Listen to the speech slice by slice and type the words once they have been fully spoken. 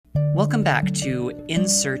Welcome back to In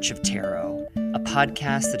Search of Tarot, a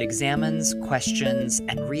podcast that examines, questions,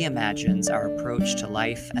 and reimagines our approach to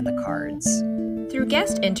life and the cards. Through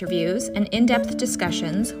guest interviews and in-depth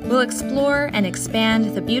discussions, we'll explore and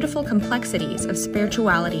expand the beautiful complexities of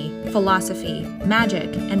spirituality, philosophy,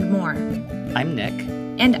 magic, and more. I'm Nick.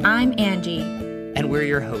 And I'm Angie. And we're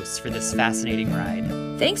your hosts for this fascinating ride.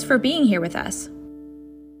 Thanks for being here with us.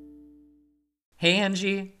 Hey,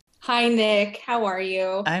 Angie. Hi, Nick. How are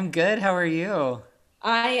you? I'm good. How are you?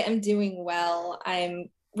 I am doing well.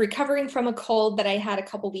 I'm recovering from a cold that I had a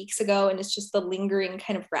couple weeks ago, and it's just the lingering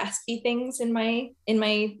kind of raspy things in my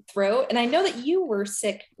throat. And I know that you were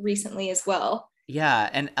sick recently as well. Yeah,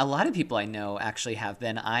 and a lot of people I know actually have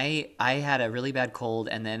been. I had a really bad cold,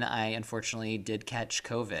 and then I unfortunately did catch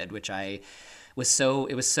COVID, which it was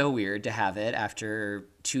so weird to have it after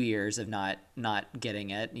 2 years of not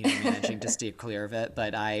getting it, managing to stay clear of it.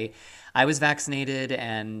 But I was vaccinated,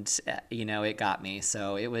 and it got me.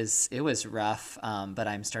 So it was rough, but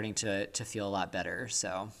I'm starting to feel a lot better.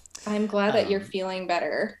 So I'm glad that you're feeling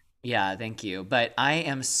better. Yeah, thank you. But I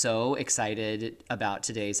am so excited about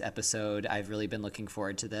today's episode. I've really been looking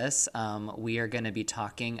forward to this. We are going to be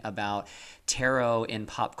talking about tarot in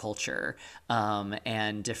pop culture,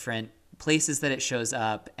 and different places that it shows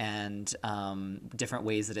up, and different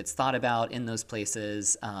ways that it's thought about in those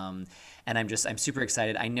places. And I'm super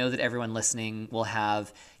excited. I know that everyone listening will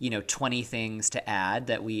have, 20 things to add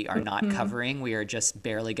that we are not covering. We are just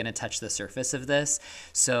barely going to touch the surface of this.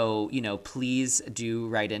 So, please do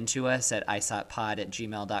write into us at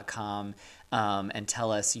isotpod@gmail.com, and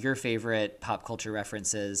tell us your favorite pop culture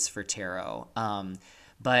references for tarot.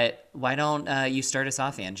 But why don't you start us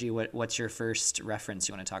off, Angie? What's your first reference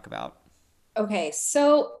you want to talk about? Okay,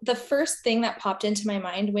 so the first thing that popped into my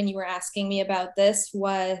mind when you were asking me about this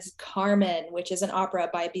was Carmen, which is an opera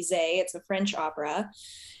by Bizet. It's a French opera.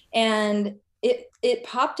 And it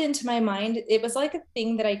popped into my mind. It was like a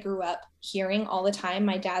thing that I grew up hearing all the time.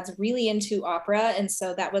 My dad's really into opera, and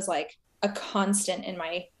so that was like a constant in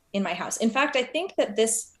my house. In fact, I think that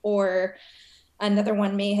this or another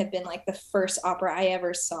one may have been like the first opera I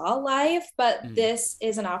ever saw live, but this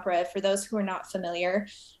is an opera for those who are not familiar,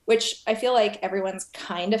 which I feel like everyone's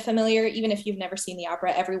kind of familiar. Even if you've never seen the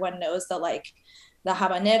opera, everyone knows the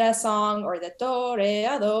habanera song or the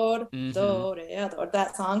toreador, toreador,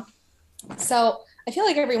 that song. So I feel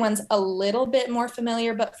like everyone's a little bit more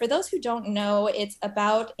familiar, but for those who don't know, it's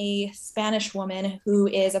about a Spanish woman who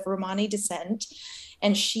is of Romani descent,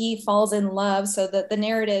 and she falls in love. So the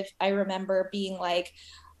narrative I remember being like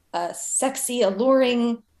a sexy,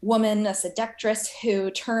 alluring woman, a seductress who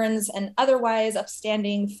turns an otherwise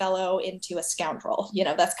upstanding fellow into a scoundrel.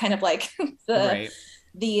 That's kind of like the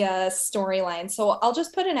storyline. So I'll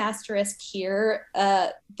just put an asterisk here.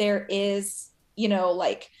 There is,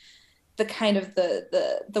 the kind of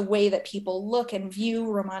the way that people look and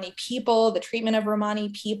view Romani people, the treatment of Romani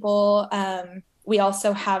people. We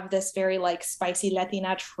also have this very spicy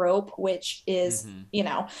Latina trope, which is,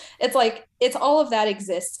 it's all of that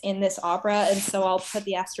exists in this opera. And so I'll put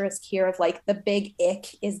the asterisk here of the big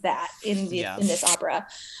ick is that in this opera.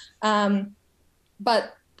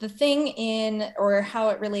 But the thing or how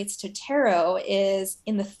it relates to tarot is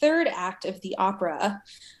in the third act of the opera.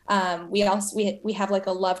 We have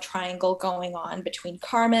a love triangle going on between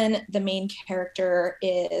Carmen. The main character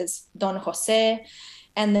is Don Jose.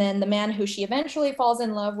 And then the man who she eventually falls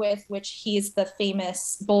in love with, which he's the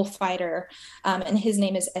famous bullfighter, and his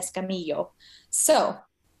name is Escamillo. So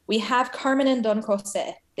we have Carmen and Don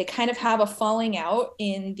Jose. They kind of have a falling out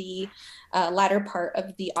in the latter part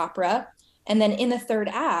of the opera. And then in the third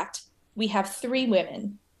act, we have three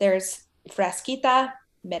women. There's Frasquita,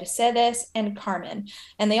 Mercedes, and Carmen.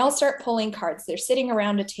 And they all start pulling cards. They're sitting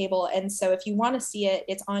around a table. And so if you want to see it,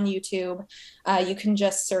 it's on YouTube. You can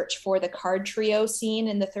just search for the card trio scene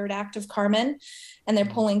in the third act of Carmen, and they're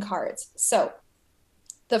pulling cards. So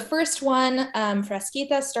the first one,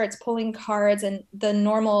 Frasquita starts pulling cards, and the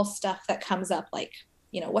normal stuff that comes up,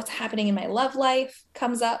 what's happening in my love life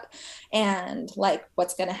comes up, and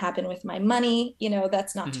what's going to happen with my money.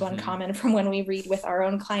 That's not too uncommon from when we read with our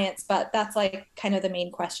own clients, but that's kind of the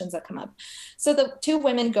main questions that come up. So the two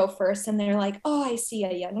women go first, and they're like, oh, I see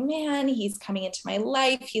a young man. He's coming into my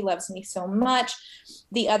life. He loves me so much.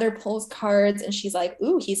 The other pulls cards, and she's like,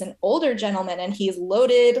 ooh, he's an older gentleman, and he's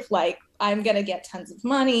loaded. I'm going to get tons of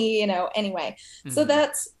money, anyway. So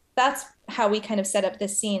that's how we kind of set up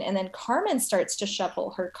this scene. And then Carmen starts to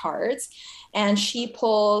shuffle her cards, and she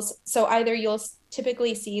pulls. So either you'll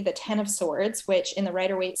typically see the 10 of swords, which in the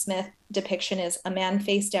Rider-Waite-Smith depiction is a man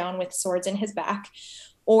face down with swords in his back,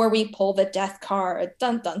 or we pull the death card,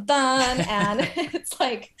 dun, dun, dun. And it's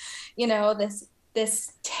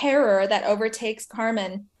this terror that overtakes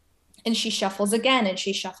Carmen, and she shuffles again and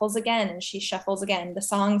she shuffles again and she shuffles again. The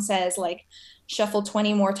song says like shuffle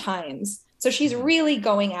 20 more times. So she's really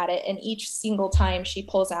going at it, and each single time she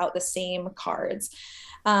pulls out the same cards,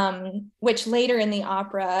 which later in the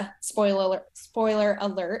opera, spoiler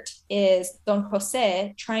alert, is Don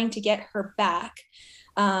Jose trying to get her back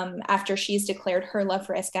after she's declared her love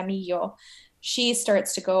for Escamillo. She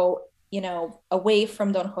starts to go, away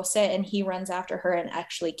from Don Jose, and he runs after her and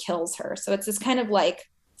actually kills her. So it's this kind of like,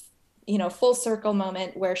 full circle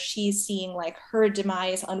moment where she's seeing like her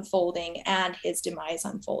demise unfolding and his demise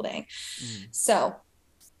unfolding. So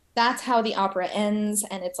that's how the opera ends.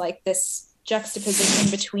 And it's like this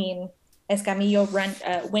juxtaposition between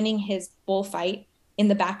Escamillo winning his bullfight in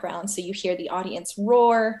the background. So you hear the audience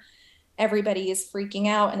roar, everybody is freaking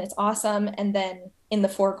out, and it's awesome. And then in the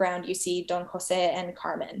foreground, you see Don Jose and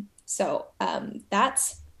Carmen. So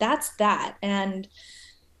that's that. And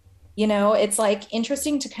it's like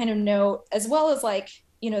interesting to kind of note, as well as like,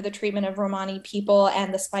 the treatment of Romani people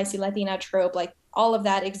and the spicy Latina trope, like all of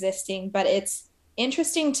that existing. But it's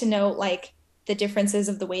interesting to note like the differences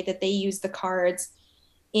of the way that they use the cards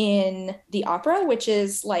in the opera, which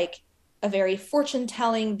is like a very fortune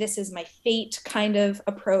telling, this is my fate kind of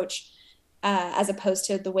approach, as opposed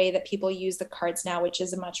to the way that people use the cards now, which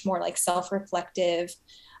is a much more like self-reflective,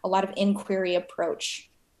 a lot of inquiry approach.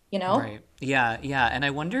 Right. Yeah. And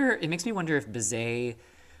it makes me wonder if Bizet,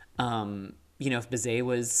 if Bizet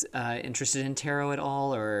was interested in tarot at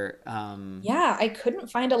all, or... Yeah, I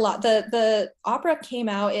couldn't find a lot. The opera came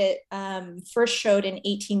out, it first showed in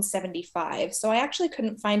 1875, so I actually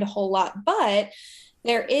couldn't find a whole lot, but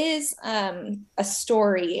there is a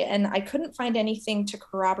story, and I couldn't find anything to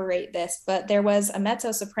corroborate this, but there was a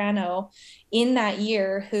mezzo-soprano in that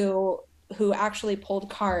year who actually pulled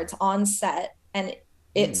cards on set, and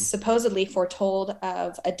it's supposedly foretold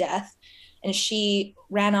of a death, and she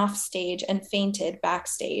ran off stage and fainted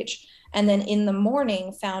backstage, and then in the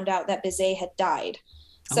morning found out that Bizet had died.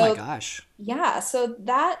 So, oh my gosh. Yeah, so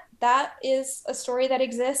that is a story that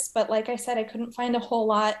exists, but like I said, I couldn't find a whole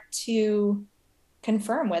lot to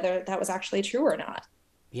confirm whether that was actually true or not.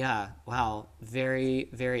 Yeah. Wow. Very,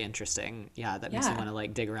 very interesting. Yeah, that makes me want to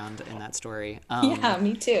like dig around in that story. Yeah,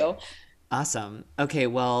 me too. Awesome. Okay,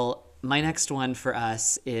 well, my next one for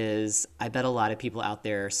us is, I bet a lot of people out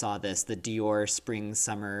there saw this, the Dior Spring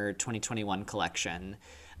Summer 2021 collection.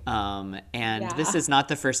 This is not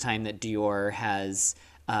the first time that Dior has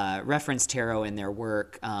referenced tarot in their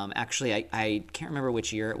work. Actually, I can't remember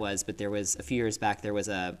which year it was, but there was a few years back, there was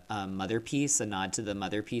a Mother Piece, a nod to the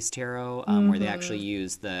Mother Piece tarot, where they actually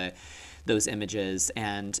used those images,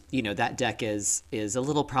 and that deck is a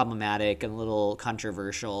little problematic and a little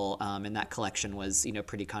controversial, and that collection was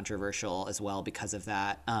pretty controversial as well because of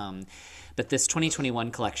that. But this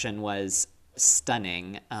 2021 collection was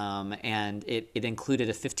stunning, and it included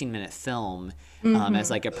a 15-minute film as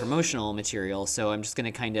like a promotional material. So I'm just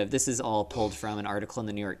going to this is all pulled from an article in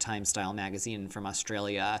the New York Times style magazine from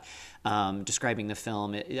Australia, describing the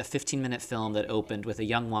film, a 15-minute film that opened with a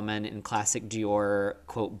young woman in classic Dior,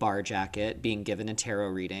 quote, bar jacket being given a tarot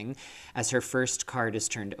reading. As her first card is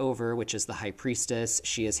turned over, which is the High Priestess,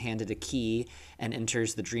 she is handed a key and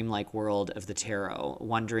enters the dreamlike world of the tarot.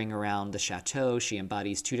 Wandering around the chateau, she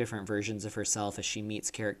embodies two different versions of herself as she meets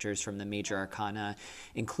characters from the major arcana,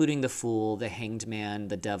 including the Fool, the Hanged Man,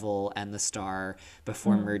 the Devil, and the Star,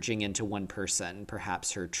 before merging into one person,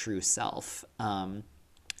 perhaps her true self.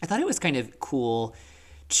 I thought it was kind of cool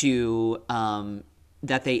to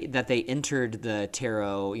that they entered the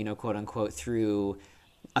tarot, quote unquote, through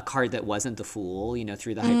a card that wasn't the Fool,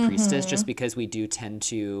 through the High Priestess, just because we do tend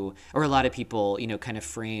to, or a lot of people, kind of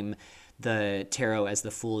frame the tarot as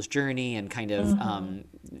the Fool's journey and kind of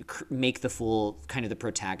make the Fool kind of the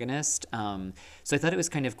protagonist. So I thought it was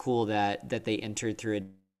kind of cool that they entered through a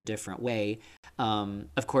different way.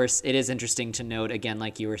 Of course, it is interesting to note, again,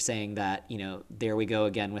 like you were saying, that, there we go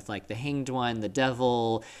again with like the Hanged One, the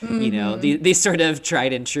Devil, these sort of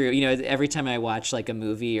tried and true, every time I watch like a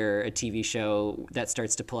movie or a TV show that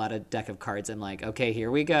starts to pull out a deck of cards, I'm like, okay,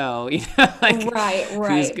 here we go. Like, right.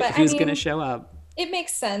 Who's going to show up? It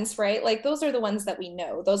makes sense, right? Like those are the ones that we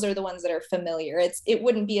know. Those are the ones that are familiar. It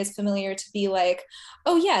wouldn't be as familiar to be like,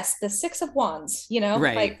 oh yes, the Six of Wands,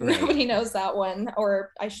 Right. Nobody knows that one,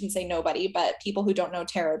 or I shouldn't say nobody, but people who don't know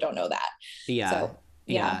tarot don't know that. Yeah. So,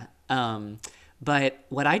 yeah. But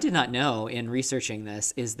what I did not know in researching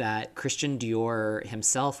this is that Christian Dior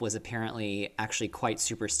himself was apparently actually quite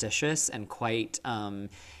superstitious and quite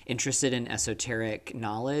interested in esoteric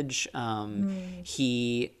knowledge.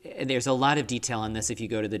 There's a lot of detail on this if you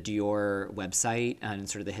go to the Dior website and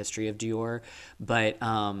sort of the history of Dior. But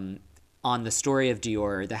on the story of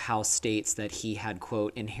Dior, the house states that he had,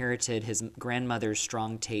 quote, inherited his grandmother's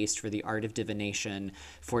strong taste for the art of divination,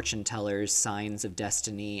 fortune tellers, signs of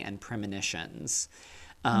destiny, and premonitions.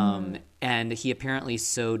 And he apparently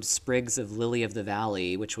sewed sprigs of lily of the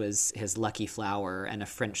valley, which was his lucky flower and a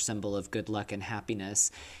French symbol of good luck and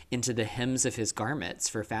happiness, into the hems of his garments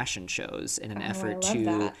for fashion shows in an effort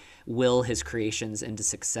to will his creations into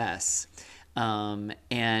success.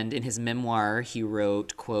 And in his memoir, he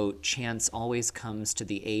wrote, quote, chance always comes to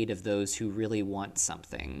the aid of those who really want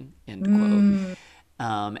something, end quote.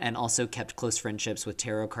 And also kept close friendships with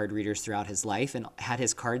tarot card readers throughout his life and had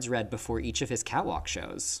his cards read before each of his catwalk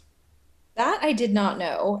shows. That I did not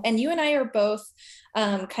know. And you and I are both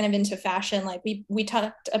kind of into fashion. Like we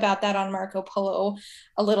talked about that on Marco Polo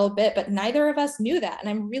a little bit, but neither of us knew that. And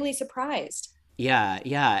I'm really surprised. Yeah,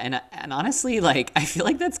 yeah. And honestly, like I feel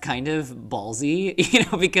like that's kind of ballsy,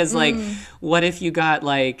 because like what if you got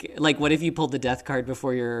like what if you pulled the death card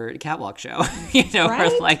before your catwalk show? Right?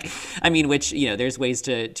 Or like I mean, which, there's ways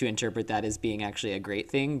to interpret that as being actually a great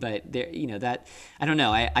thing, but there, that I don't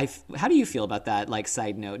know. I how do you feel about that? Like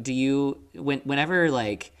side note, do you whenever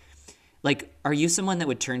like are you someone that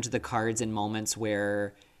would turn to the cards in moments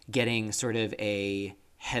where getting sort of a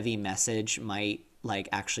heavy message might like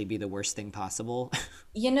actually be the worst thing possible?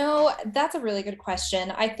 That's a really good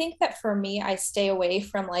question. I think that for me, I stay away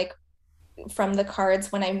from the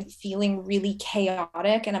cards when I'm feeling really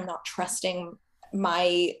chaotic and I'm not trusting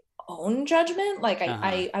my own judgment. Like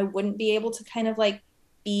I wouldn't be able to kind of like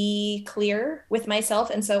be clear with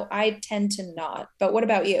myself. And so I tend to not. But what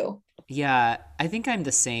about you? Yeah, I think I'm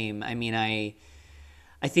the same. I mean,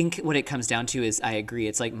 I think what it comes down to is I agree.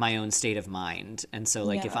 It's like my own state of mind. And so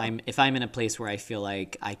like if I'm in a place where I feel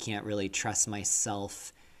like I can't really trust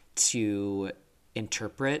myself to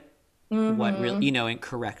interpret what really,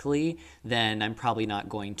 incorrectly, then I'm probably not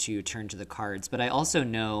going to turn to the cards. But I also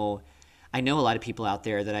know a lot of people out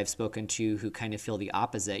there that I've spoken to who kind of feel the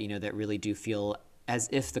opposite, that really do feel as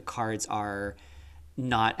if the cards are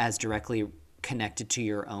not as directly connected to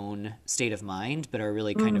your own state of mind, but are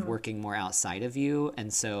really kind of working more outside of you.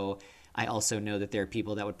 And so I also know that there are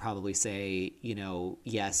people that would probably say,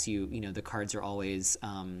 yes, the cards are always,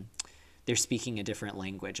 they're speaking a different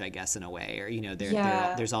language, I guess, in a way, or,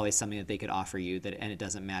 there's always something that they could offer you and it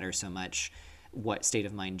doesn't matter so much what state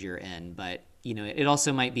of mind you're in. But, it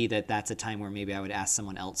also might be that that's a time where maybe I would ask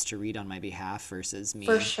someone else to read on my behalf versus me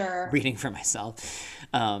reading for myself.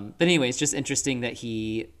 But anyway, it's just interesting that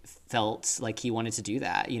he felt like he wanted to do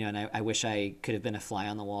that, and I wish I could have been a fly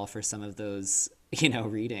on the wall for some of those,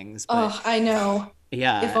 readings. But, I know.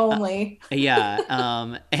 Yeah. If only.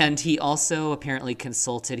 Yeah. And he also apparently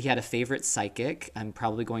he had a favorite psychic. I'm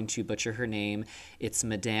probably going to butcher her name. It's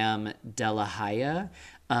Madame de la Haye,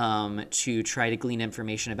 to try to glean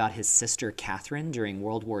information about his sister Catherine during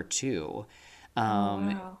World War II.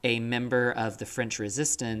 Wow. A member of the French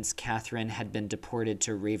resistance, Catherine had been deported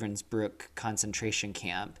to Ravensbrück concentration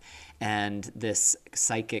camp, and this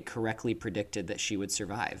psychic correctly predicted that she would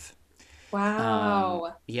survive.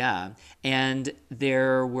 Wow. Yeah. And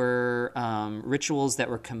there were rituals that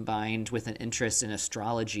were combined with an interest in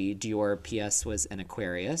astrology. Dior, P.S., was an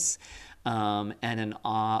Aquarius, and an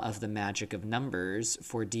awe of the magic of numbers.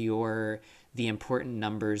 For Dior, the important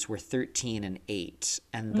numbers were 13 and 8,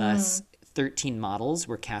 and thus 13 models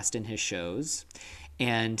were cast in his shows.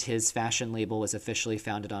 And his fashion label was officially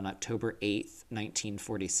founded on October 8th,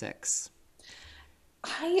 1946.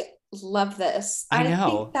 I love this. I know.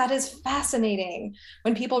 Think that is fascinating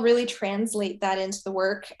when people really translate that into the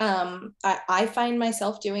work. I find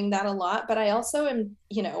myself doing that a lot, but I also am,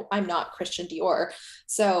 I'm not Christian Dior.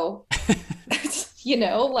 So,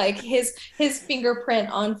 like his fingerprint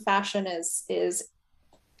on fashion is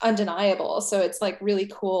undeniable. So it's like really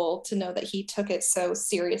cool to know that he took it so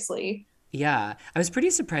seriously. Yeah, I was pretty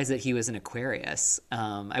surprised that he was an Aquarius.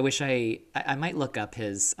 I wish I might look up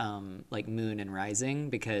his like moon and rising,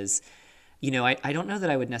 because, I don't know that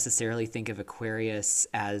I would necessarily think of Aquarius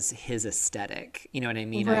as his aesthetic. You know what I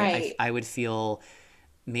mean? Right. I would feel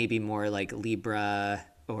maybe more like Libra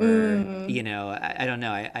or, I don't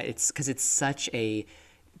know. It's because it's such a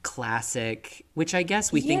classic, which I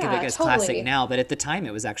guess we think of it as totally. classic now, but at the time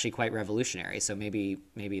it was actually quite revolutionary. So maybe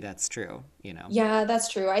that's true, Yeah, that's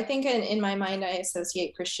true. I think in my mind, I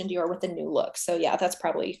associate Christian Dior with the new look. So yeah, that's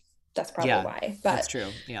probably Yeah, why. that's But true.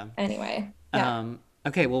 Yeah. anyway, Yeah.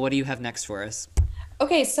 Okay, well, what do you have next for us?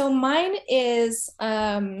 Okay, so mine is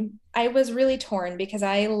I was really torn because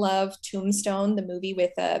I love Tombstone, the movie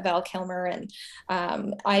with Val Kilmer, and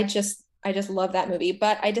I just love that movie.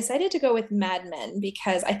 But I decided to go with Mad Men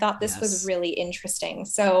because I thought this was Yes. really interesting.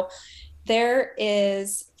 So there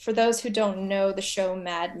is, for those who don't know the show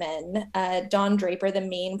Mad Men, Don Draper, the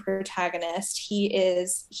main protagonist,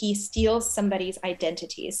 he steals somebody's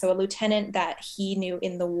identity. So a lieutenant that he knew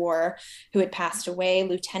in the war who had passed away,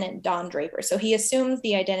 Lieutenant Don Draper. So he assumes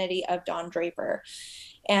the identity of Don Draper.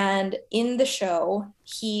 And in the show,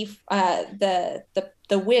 the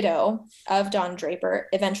widow of Don Draper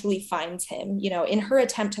eventually finds him. You know, in her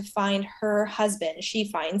attempt to find her husband,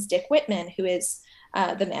 she finds Dick Whitman, who is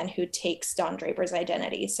the man who takes Don Draper's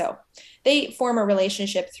identity. So they form a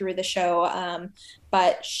relationship through the show,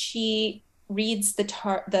 but she reads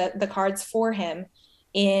the cards for him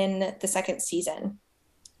in the second season.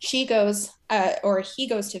 She goes, or he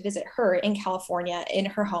goes to visit her in California in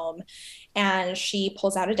her home, and she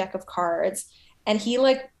pulls out a deck of cards. And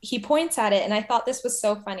he points at it, and I thought this was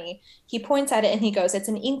so funny. He points at it and he goes, "It's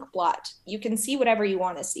an ink blot. You can see whatever you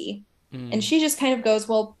want to see." And Mm. she just kind of goes,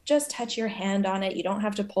 "Well, just touch your hand on it. You don't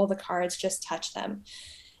have to pull the cards, just touch them."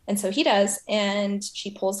 And so he does, and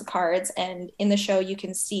she pulls the cards. And in the show, you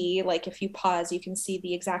can see, like, if you pause, you can see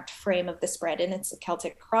the exact frame of the spread, and it's a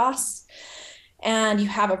Celtic cross. And you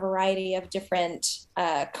have a variety of different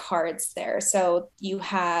cards there. So you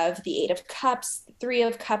have the Eight of Cups, the Three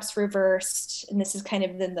of Cups reversed, and this is kind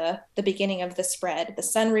of in the beginning of the spread, the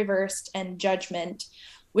Sun reversed, and Judgment,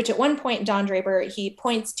 which at one point Don Draper, he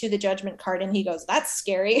points to the Judgment card and he goes, "That's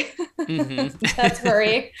scary." Mm-hmm. That's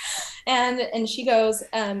furry. And she goes,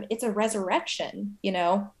 "It's a resurrection, you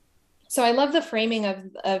know." So I love the framing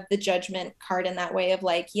of the Judgment card in that way of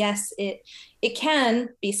like, yes, it can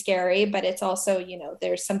be scary, but it's also, you know,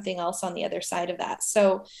 there's something else on the other side of that.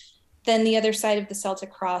 So then the other side of the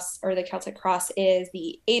Celtic cross, or the Celtic cross, is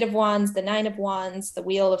the Eight of Wands, the Nine of Wands, the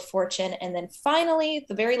Wheel of Fortune, and then finally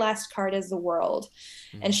the very last card is the World.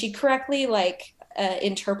 And she correctly like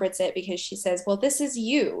interprets it because she says, "Well, this is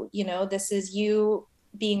you, you know, this is you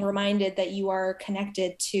being reminded that you are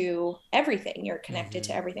connected to everything. You're connected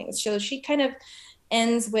Mm-hmm. to everything." So she kind of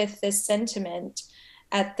ends with this sentiment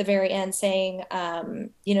at the very end saying,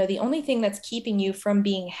 you know, the only thing that's keeping you from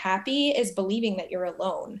being happy is believing that you're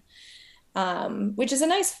alone, which is a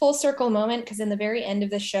nice full circle moment because in the very end of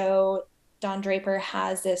the show, Don Draper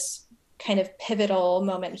has this kind of pivotal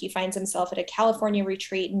moment. He finds himself at a California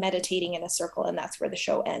retreat meditating in a circle, and that's where the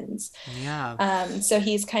show ends. Yeah. So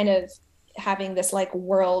he's kind of having this like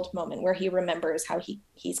world moment where he remembers how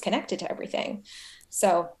he's connected to everything.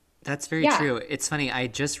 So That's very yeah. true. It's funny. I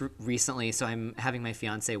just recently, so I'm having my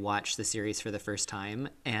fiance watch the series for the first time,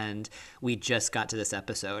 and we just got to this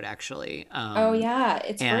episode actually. Oh yeah,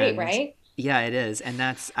 it's great, And right? yeah, it is. And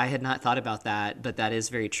that's, I had not thought about that, but that is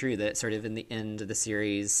very true that sort of in the end of the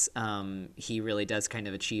series, he really does kind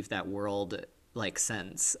of achieve that world like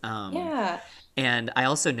sense. Yeah. And I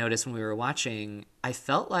also noticed when we were watching, I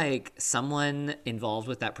felt like someone involved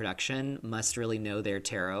with that production must really know their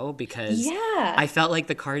tarot because Yeah. I felt like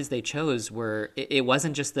the cards they chose were, it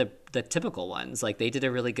wasn't just the typical ones. Like they did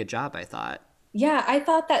a really good job, I thought. Yeah, I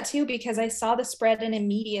thought that too because I saw the spread and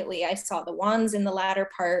immediately I saw the wands in the latter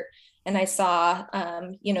part, and I saw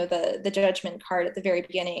you know, the Judgment card at the very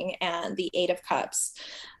beginning and the Eight of Cups.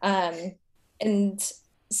 Um and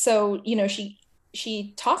so, you know,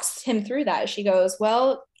 she talks him through that. She goes,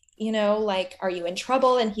 "Well, you know, like, are you in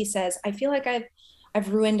trouble?" And he says, "I feel like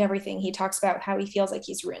I've ruined everything." He talks about how he feels like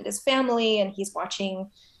he's ruined his family and he's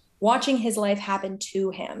watching his life happen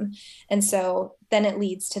to him. And so then it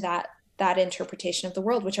leads to that interpretation of the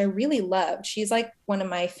world, which I really loved. She's like one of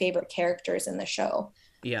my favorite characters in the show.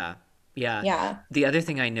 Yeah. Yeah. Yeah. The other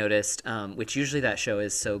thing I noticed, which usually that show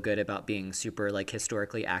is so good about being super like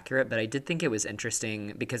historically accurate, but I did think it was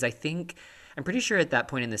interesting because I'm pretty sure at that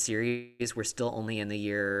point in the series we're still only in the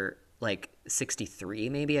year like 63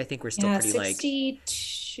 maybe. I think we're still Yeah, pretty like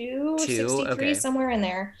 62 or two. 63, Okay. somewhere in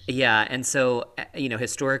there. Yeah, and so you know,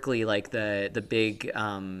 historically, like the big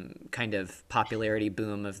kind of popularity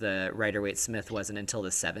boom of the Rider Waite Smith wasn't until the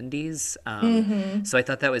 70s. Mm-hmm. So I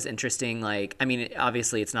thought that was interesting. Like, I mean,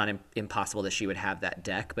 obviously, it's not impossible that she would have that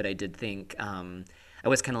deck, but I did think I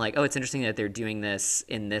was kind of like, oh, it's interesting that they're doing this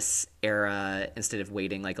in this era instead of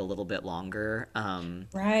waiting like a little bit longer.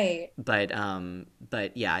 Right. But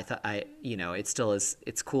yeah, I thought you know, it still is,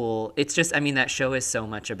 it's cool. It's just, I mean, that show is so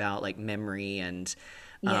much about like memory and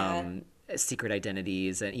Yeah. secret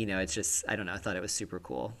identities, and you know, it's just, I don't know, I thought it was super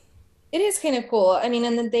cool. It is kind of cool. I mean,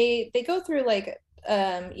 and then they go through like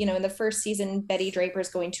in the first season, Betty Draper's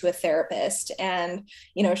going to a therapist, and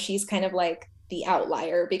she's kind of like the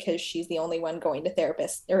outlier because she's the only one going to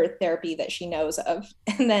therapist or therapy that she knows of.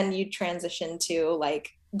 And then you transition to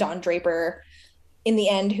like Don Draper in the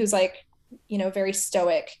end, who's like, very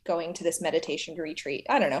stoic, going to this meditation retreat.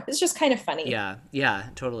 I don't know. It's just kind of funny. Yeah,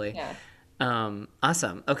 totally. Yeah.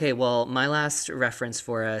 Awesome. Okay, well, my last reference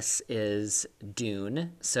for us is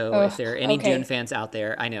Dune. So if there are any okay. Dune fans out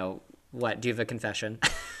there, I know. What? Do you have a confession?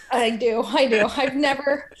 I do.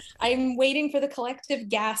 I'm waiting for the collective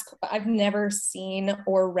gasp, but I've never seen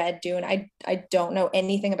or read Dune. I don't know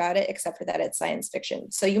anything about it except for that it's science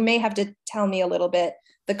fiction. So you may have to tell me a little bit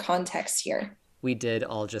the context here. We did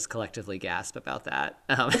all just collectively gasp about that.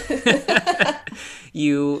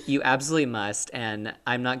 You absolutely must, and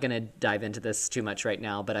I'm not going to dive into this too much right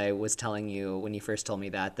now, but I was telling you when you first told me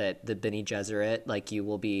that the Bene Gesserit, like, you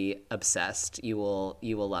will be obsessed. You will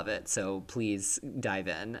love it. So please dive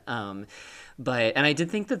in. And I did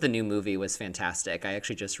think that the new movie was fantastic. I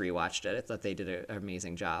actually just rewatched it. I thought they did an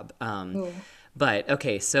amazing job. But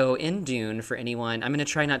okay, so in Dune, for anyone, I'm going to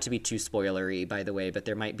try not to be too spoilery, by the way, but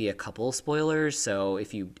there might be a couple spoilers. So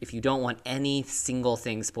if you don't want any single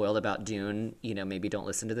thing spoiled about Dune, maybe don't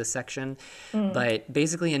listen to this section. But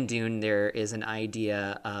basically in Dune, there is an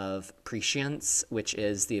idea of prescience, which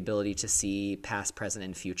is the ability to see past, present,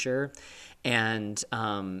 and future. And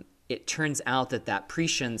it turns out that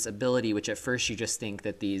prescience ability, which at first you just think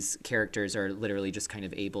that these characters are literally just kind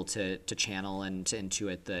of able to channel and to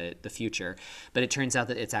intuit the future, but it turns out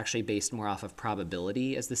that it's actually based more off of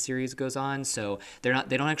probability as the series goes on. So they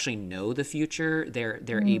don't actually know the future.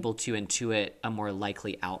 They're able to intuit a more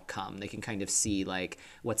likely outcome. They can kind of see like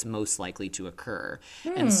what's most likely to occur.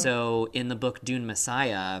 And so in the book Dune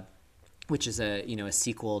Messiah, which is a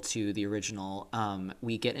sequel to the original,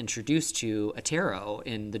 we get introduced to a tarot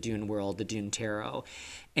in the Dune world, the Dune Tarot.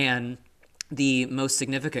 And the most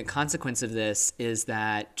significant consequence of this is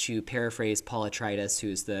that, to paraphrase Paul Atreides,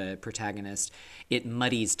 who's the protagonist, it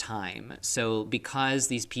muddies time. So because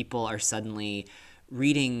these people are suddenly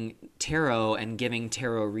reading tarot and giving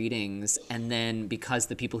tarot readings, and then because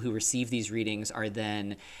the people who receive these readings are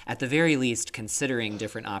then at the very least considering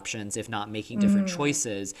different options, if not making different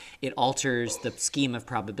choices, it alters the scheme of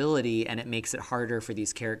probability, and it makes it harder for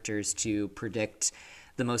these characters to predict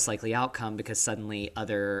the most likely outcome because suddenly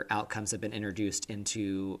other outcomes have been introduced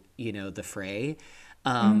into the fray.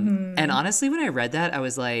 And honestly, when I read that, I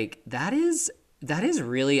was like, that is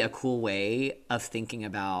really a cool way of thinking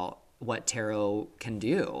about what tarot can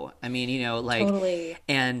do. I mean, Totally.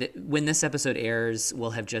 And when this episode airs, we'll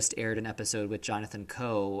have just aired an episode with Jonathan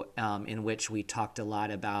Coe, in which we talked a lot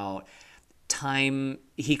about time.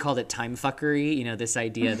 He called it time fuckery, this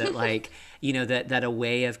idea that like, that a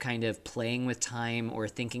way of kind of playing with time or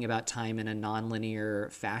thinking about time in a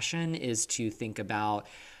nonlinear fashion is to think about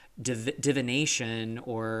divination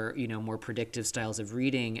or, more predictive styles of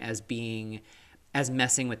reading as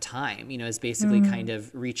messing with time, as basically kind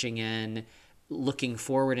of reaching in, looking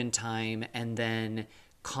forward in time, and then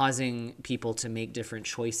causing people to make different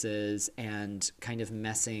choices and kind of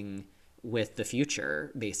messing with the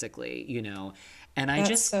future, basically, And That's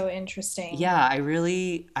just so interesting. Yeah, I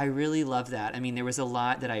really love that. I mean, there was a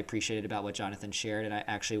lot that I appreciated about what Jonathan shared, and I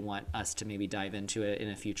actually want us to maybe dive into it in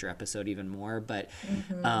a future episode even more. But,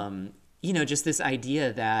 just this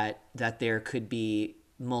idea that there could be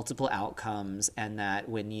multiple outcomes, and that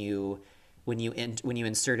when you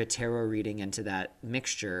insert a tarot reading into that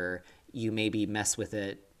mixture, you maybe mess with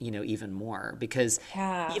it, even more, because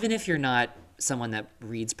even if you're not someone that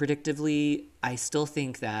reads predictively, I still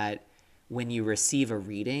think that when you receive a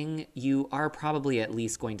reading, you are probably at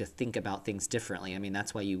least going to think about things differently. I mean,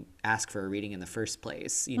 that's why you ask for a reading in the first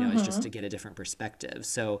place, is just to get a different perspective.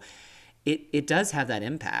 So it does have that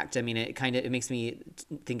impact. I mean, it makes me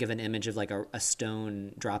think of an image of like a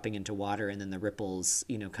stone dropping into water and then the ripples,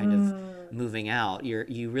 kind of moving out.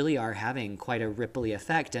 You really are having quite a ripply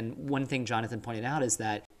effect. And one thing Jonathan pointed out is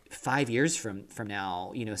that 5 years from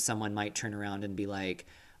now, someone might turn around and be like,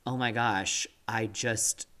 oh my gosh, I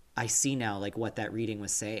see now like what that reading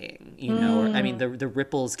was saying, or, I mean, the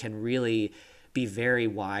ripples can really be very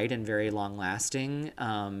wide and very long lasting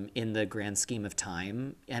in the grand scheme of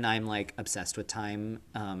time. And I'm like obsessed with time.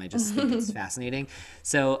 I just think it's fascinating.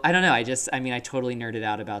 So I don't know. I totally nerded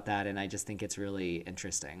out about that. And I just think it's really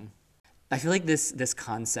interesting. I feel like this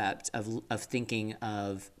concept of thinking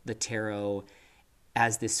of the tarot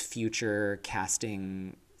as this future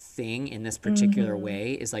casting thing in this particular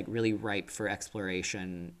way is like really ripe for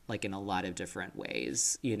exploration, like in a lot of different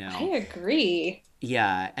ways, I agree.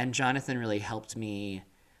 Yeah, and Jonathan really helped me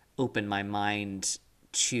open my mind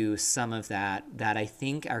to some of that I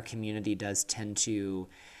think our community does tend to,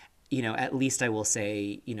 at least I will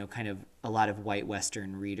say, kind of a lot of white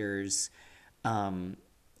Western readers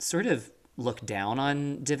sort of look down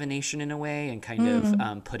on divination in a way and kind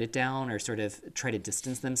of put it down or sort of try to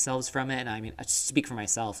distance themselves from it. And I mean, I speak for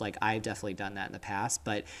myself, like I've definitely done that in the past,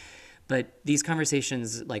 but these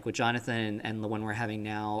conversations like with Jonathan and the one we're having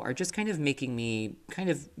now are just kind of making me kind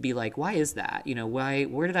of be like, why is that?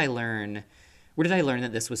 Where did I learn that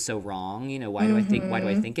this was so wrong? Why do I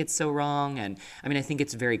think it's so wrong? And I mean, I think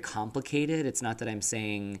it's very complicated. It's not that I'm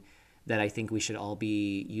saying that I think we should all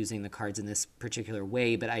be using the cards in this particular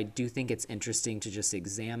way, but I do think it's interesting to just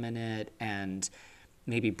examine it and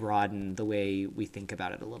maybe broaden the way we think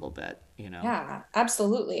about it a little bit, Yeah,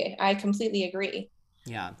 absolutely. I completely agree.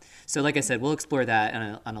 Yeah. So like I said, we'll explore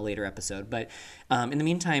that on a later episode. But in the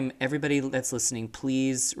meantime, everybody that's listening,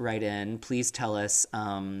 please write in. Please tell us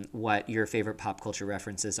what your favorite pop culture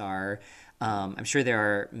references are. I'm sure there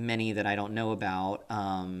are many that I don't know about,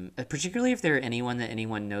 particularly if there are anyone that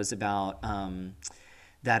anyone knows about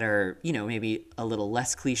that are, maybe a little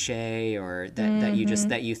less cliche or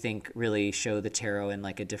that you think really show the tarot in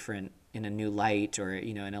like in a new light or,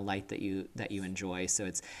 in a light that you enjoy. So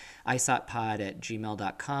it's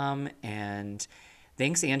isotpod@gmail.com. And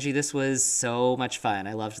thanks, Angie. This was so much fun.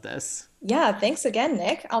 I loved this. Yeah. Thanks again,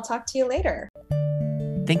 Nick. I'll talk to you later.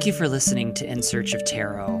 Thank you for listening to In Search of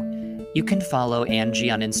Tarot. You can follow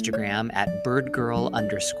Angie on Instagram at birdgirl_.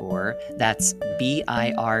 That's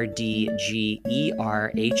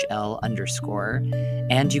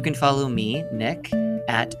BIRDGERHL_. And you can follow me, Nick,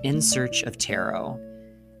 at In Search of Tarot.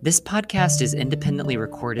 This podcast is independently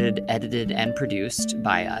recorded, edited, and produced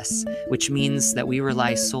by us, which means that we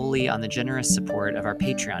rely solely on the generous support of our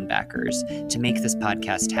Patreon backers to make this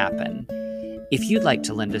podcast happen. If you'd like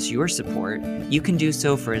to lend us your support, you can do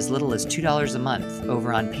so for as little as $2 a month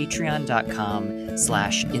over on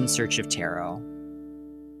patreon.com/insearchoftarot.